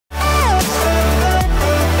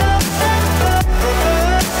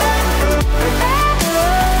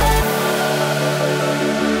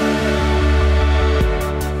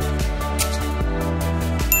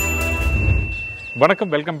வணக்கம்,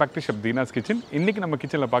 welcome back to chef Dheena's kitchen. இன்னைக்கு நம்ம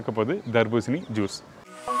கிச்சன்ல பார்க்க போகுது தர்பூசணி ஜூஸ்.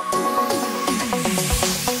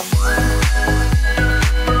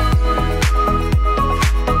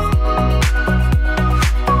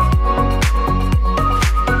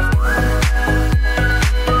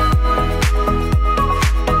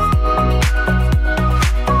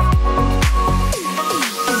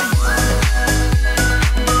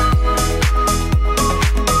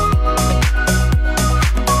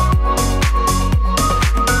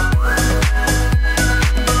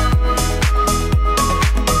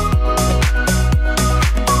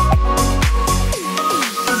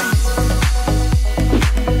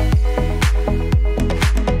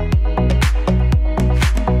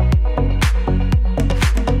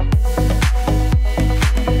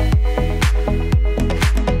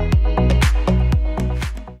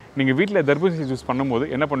 நீங்கள் வீட்டில் தர்பூசணி ஜூஸ் பண்ணும்போது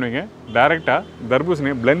என்ன பண்ணுவீங்க? டேரெக்டாக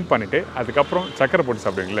தர்பூசணியை பிளெண்ட் பண்ணிவிட்டு அதுக்கப்புறம் சக்கரை போட்டு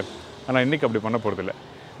சாப்பிடுவீங்களே. ஆனால் இன்றைக்கி அப்படி பண்ண போகிறதில்ல.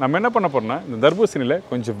 நம்ம என்ன பண்ண போகிறோம்னா, இந்த தர்பூசணியில்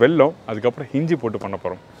கொஞ்சம் வெல்லம், அதுக்கப்புறம் இஞ்சி போட்டு பண்ண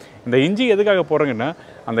போகிறோம். இந்த இஞ்சி எதுக்காக போகிறோங்கன்னா,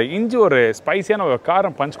 அந்த இஞ்சி ஒரு ஸ்பைஸியான ஒரு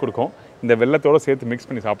காரம் பஞ்ச் கொடுக்கும் இந்த வெள்ளத்தோடு சேர்த்து மிக்ஸ்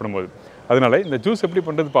பண்ணி சாப்பிடும்போது. அதனால் இந்த ஜூஸ் எப்படி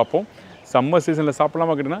பண்ணுறது பார்ப்போம். சம்மர் சீசனில்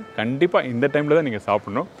சாப்பிடலாமா கேட்டிங்கன்னா கண்டிப்பாக இந்த டைமில் தான் நீங்கள்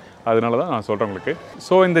சாப்பிடணும். அதனால தான் நான் சொல்கிறேன் உங்களுக்கு.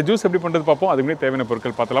 ஸோ இந்த ஜூஸ் எப்படி பண்ணுறது பார்ப்போம். அதுக்கு முன்னாடி தேவையான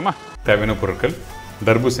பொருட்கள் பார்த்தலாமா? தேவையான பொருட்கள்: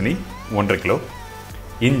 தர்பூசணி 1.5 கிலோ,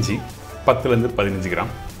 இஞ்சி 10 to 15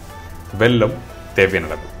 கிராம், வெல்லம் தேவையான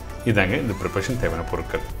அளவு. இதாங்க இந்த ப்ரிப்பரேஷன் தேவையான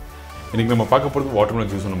பொருட்கள். இன்றைக்கி நம்ம பார்க்க போகிறது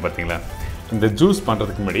வாட்டர்மெலன் ஜூஸ் ஒன்று. பார்த்தீங்களா, இந்த ஜூஸ்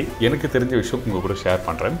பண்ணுறதுக்கு முன்னாடி எனக்கு தெரிஞ்ச விஷயம் உங்கள் கூட ஷேர்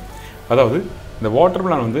பண்ணுறேன். அதாவது இந்த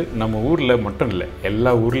வாட்டர்மெலன் வந்து நம்ம ஊரில் மட்டும் இல்லை,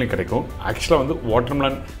 எல்லா ஊர்லேயும் கிடைக்கும். ஆக்சுவலாக வந்து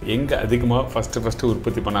வாட்டர்மெலன் எங்கே அதிகமாக ஃபஸ்ட்டு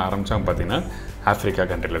உற்பத்தி பண்ண ஆரம்பித்தாங்க பார்த்தீங்கன்னா ஆஃப்ரிக்கா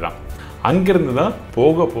கண்ட்ரியில் தான். அங்கேருந்து தான்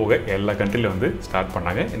போக போக எல்லா கண்ட்ரியில் வந்து ஸ்டார்ட்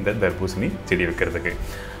பண்ணாங்க இந்த தர்பூசணி செடி வைக்கிறதுக்கு.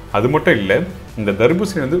 அது மட்டும் இல்லை, இந்த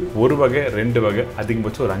தர்பூசணி வந்து ஒரு வகை 2 வகை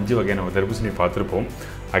அதிகபட்சம் ஒரு 5 வகையான தர்பூசணி பார்த்துருப்போம்.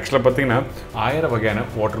 ஆக்சுவலாக பார்த்தீங்கன்னா 1000 வகையான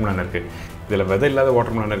வாட்டர்மெலன் இருக்குது. இதில் விதை இல்லாத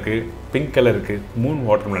வாட்டர்மெலன் இருக்குது, பிங்க் கலர் இருக்குது, 3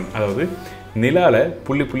 வாட்டர்மெலன், அதாவது நிலாவில்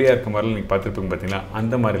புள்ளியாக இருக்க மாதிரிலாம் நீங்கள் பார்த்துருப்பீங்க பார்த்தீங்களா,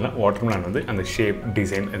 அந்த மாதிரிலாம் வாட்டர்மெலன் வந்து அந்த ஷேப்,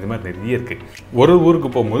 டிசைன் இது மாதிரி நிறைய இருக்குது. ஒரு ஊருக்கு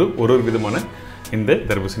போகும்போது ஒரு விதமான இந்த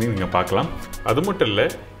தர்பூசணி நீங்கள் பார்க்கலாம். அது மட்டும் இல்லை,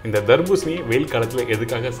 இந்த தர்பூசணி வெயில் காலத்தில்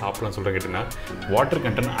எதுக்காக சாப்பிடலாம் சொல்கிற கேட்டிங்கன்னா, வாட்டர்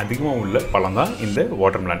கண்டென்ட் அதிகமாக உள்ள பழம் தான் இந்த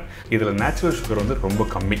வாட்டர்மெலன். இதில் நேச்சுரல் சுகர் வந்து ரொம்ப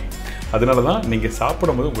கம்மி. அதனால தான் நீங்கள்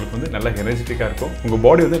சாப்பிடும்போது உங்களுக்கு வந்து நல்ல எனர்ஜெட்டிக்காக இருக்கும். உங்கள்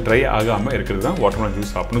பாடி வந்து ட்ரை ஆகாமல் இருக்கிறது தான் வாட்டர்மெலன்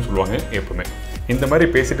ஜூஸ் சாப்பிடணும்னு சொல்லுவாங்க எப்பவுமே. இந்த மாதிரி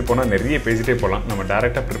பேசிட்டு போனால் நிறைய பேசிகிட்டே போகலாம். நம்ம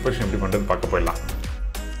டேரெக்டாக ப்ரிப்பரேஷன் எப்படி பண்ணுறது பார்க்க போயிடலாம்.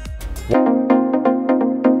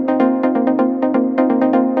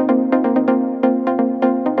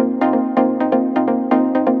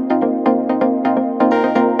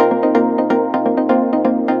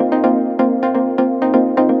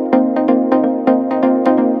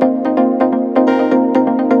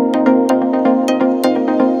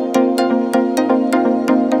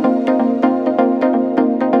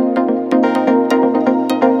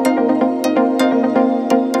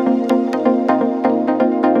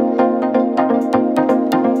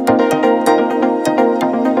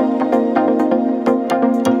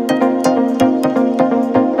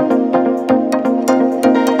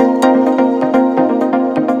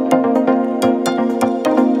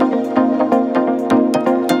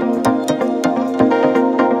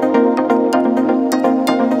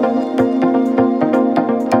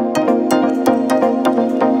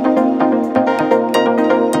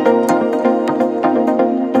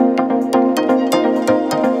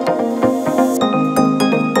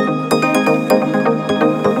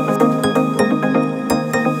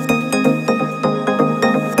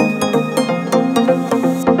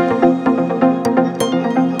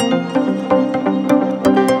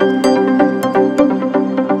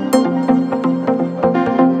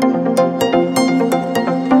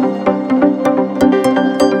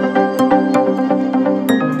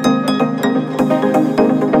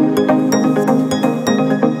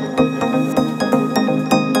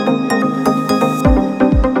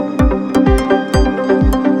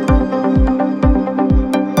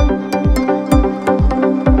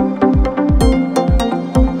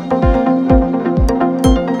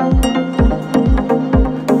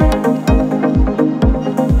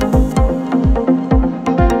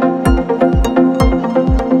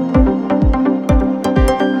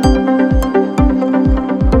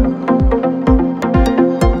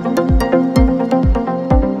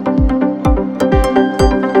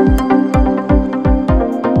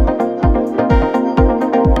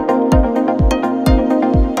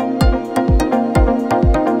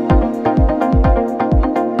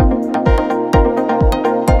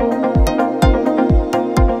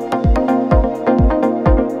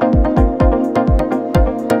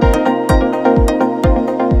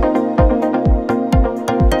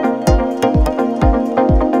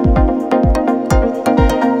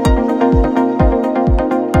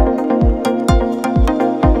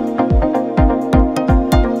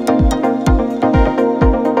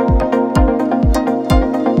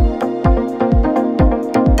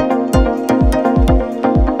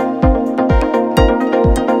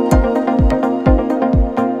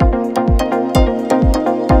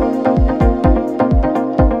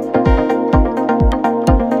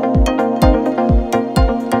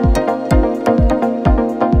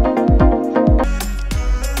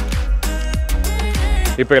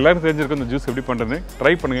 இப்போ எல்லாருக்கும் தெரிஞ்சிருக்கும் இந்த ஜூஸ் எப்படி பண்ணுறது.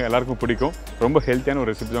 ட்ரை பண்ணுங்கள், எல்லாருக்கும் பிடிக்கும். ரொம்ப ஹெல்த்தியான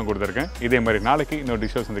ஒரு ரெசிபி தான் கொடுத்துருக்கேன். இதே மாதிரி நாளைக்கு இன்னொரு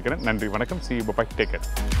டிஷ்ஷை சந்திக்கிறேன். நன்றி, வணக்கம். See you, bye, take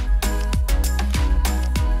care.